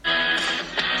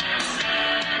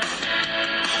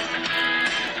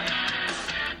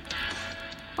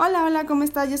Hola, ¿cómo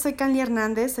estás? Yo soy Candy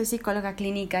Hernández, soy psicóloga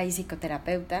clínica y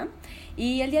psicoterapeuta.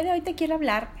 Y el día de hoy te quiero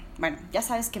hablar, ya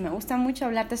sabes que me gusta mucho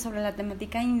hablarte sobre la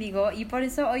temática índigo y por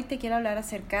eso hoy te quiero hablar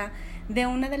acerca de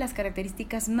una de las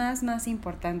características más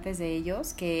importantes de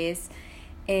ellos, que es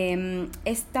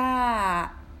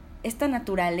esta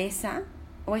naturaleza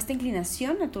o esta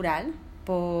inclinación natural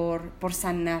por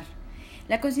sanar.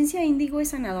 La conciencia índigo es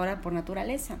sanadora por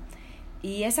naturaleza.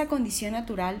 Y esa condición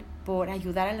natural por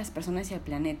ayudar a las personas y al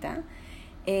planeta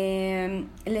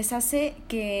les hace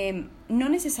que no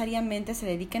necesariamente se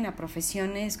dediquen a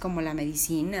profesiones como la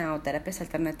medicina o terapias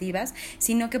alternativas,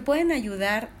 sino que pueden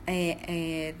ayudar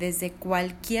desde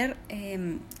cualquier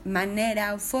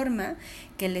manera o forma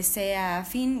que les sea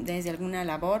afín, desde alguna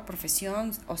labor,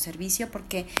 profesión o servicio,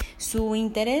 porque su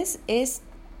interés es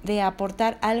de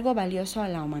aportar algo valioso a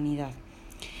la humanidad,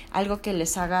 algo que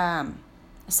les haga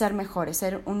ser mejores,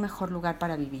 ser un mejor lugar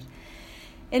para vivir.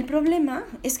 El problema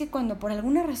es que cuando por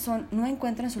alguna razón no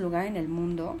encuentran su lugar en el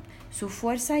mundo, su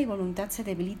fuerza y voluntad se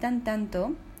debilitan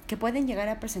tanto que pueden llegar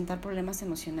a presentar problemas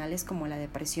emocionales como la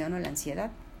depresión o la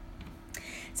ansiedad.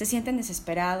 Se sienten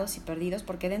desesperados y perdidos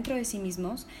porque dentro de sí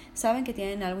mismos saben que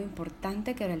tienen algo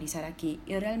importante que realizar aquí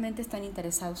y realmente están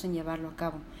interesados en llevarlo a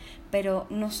cabo, pero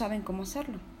no saben cómo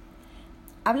hacerlo.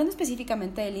 Hablando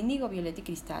específicamente del índigo, violeta y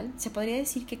cristal, se podría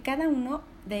decir que cada uno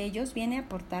de ellos viene a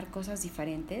aportar cosas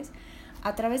diferentes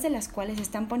a través de las cuales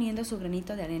están poniendo su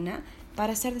granito de arena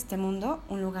para hacer de este mundo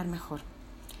un lugar mejor.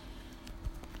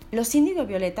 Los índigo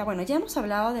violeta, ya hemos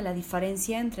hablado de la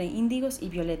diferencia entre índigos y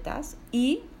violetas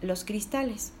y los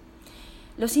cristales.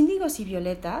 Los índigos y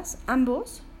violetas,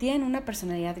 ambos tienen una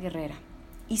personalidad guerrera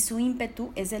y su ímpetu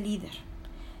es de líder.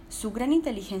 Su gran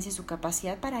inteligencia y su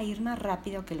capacidad para ir más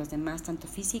rápido que los demás, tanto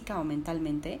física o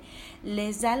mentalmente,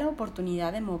 les da la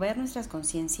oportunidad de mover nuestras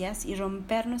conciencias y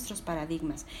romper nuestros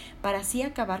paradigmas, para así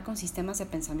acabar con sistemas de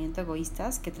pensamiento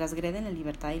egoístas que transgreden la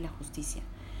libertad y la justicia.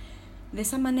 De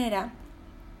esa manera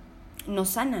nos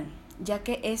sanan, ya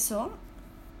que eso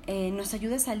nos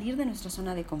ayuda a salir de nuestra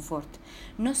zona de confort,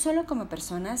 no solo como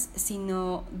personas,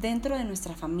 sino dentro de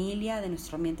nuestra familia, de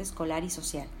nuestro ambiente escolar y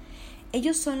social.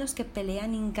 Ellos son los que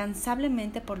pelean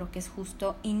incansablemente por lo que es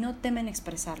justo y no temen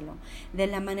expresarlo de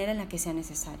la manera en la que sea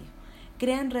necesario.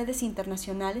 Crean redes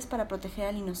internacionales para proteger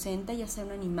al inocente, ya sea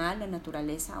un animal, la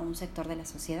naturaleza o un sector de la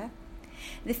sociedad.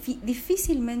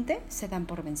 Difícilmente se dan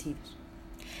por vencidos.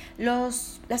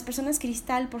 Las personas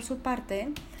cristal, por su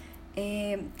parte,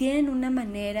 tienen una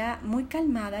manera muy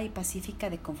calmada y pacífica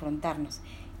de confrontarnos,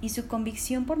 y su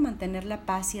convicción por mantener la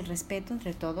paz y el respeto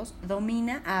entre todos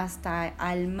domina hasta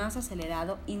al más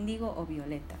acelerado índigo o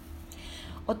violeta.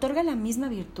 Otorga la misma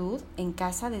virtud en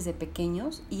casa desde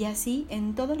pequeños y así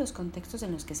en todos los contextos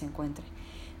en los que se encuentre.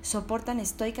 Soportan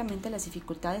estoicamente las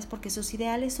dificultades porque sus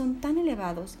ideales son tan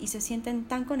elevados y se sienten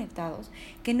tan conectados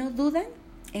que no dudan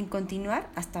en continuar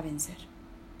hasta vencer.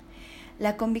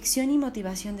 La convicción y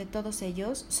motivación de todos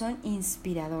ellos son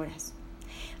inspiradoras,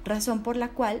 razón por la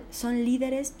cual son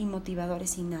líderes y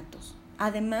motivadores innatos.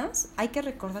 Además, hay que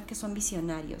recordar que son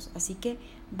visionarios, así que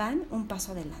van un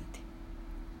paso adelante.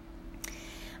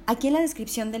 Aquí en la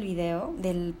descripción del video,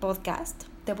 del podcast,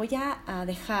 te voy a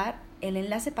dejar el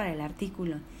enlace para el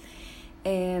artículo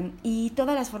y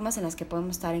todas las formas en las que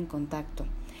podemos estar en contacto.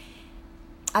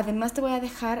 Además, te voy a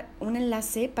dejar un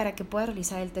enlace para que puedas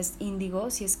realizar el test índigo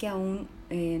si es que aún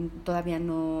todavía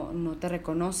no te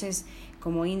reconoces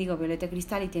como índigo, violeta,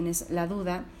 cristal y tienes la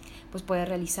duda, pues puedes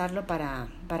realizarlo para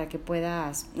que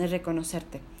puedas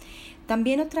reconocerte.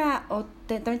 También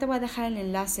también te voy a dejar el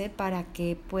enlace para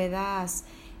que puedas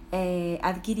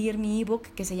adquirir mi ebook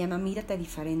que se llama Mírate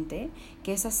Diferente,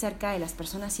 que es acerca de las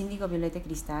personas índigo, violeta y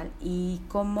cristal y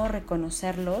cómo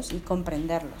reconocerlos y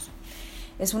comprenderlos.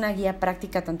 Es una guía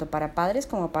práctica tanto para padres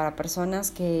como para personas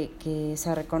que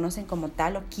se reconocen como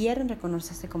tal o quieren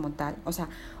reconocerse como tal,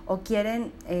 o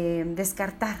quieren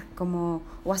descartar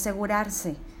o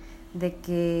asegurarse de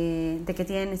que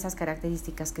tienen esas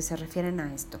características que se refieren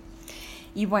a esto.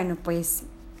 Y pues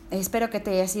espero que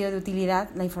te haya sido de utilidad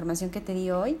la información que te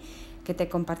di hoy, que te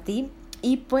compartí.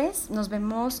 Y pues nos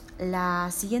vemos la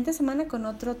siguiente semana con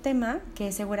otro tema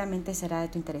que seguramente será de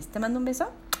tu interés. Te mando un beso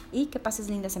y que pases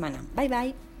linda semana. Bye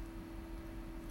bye.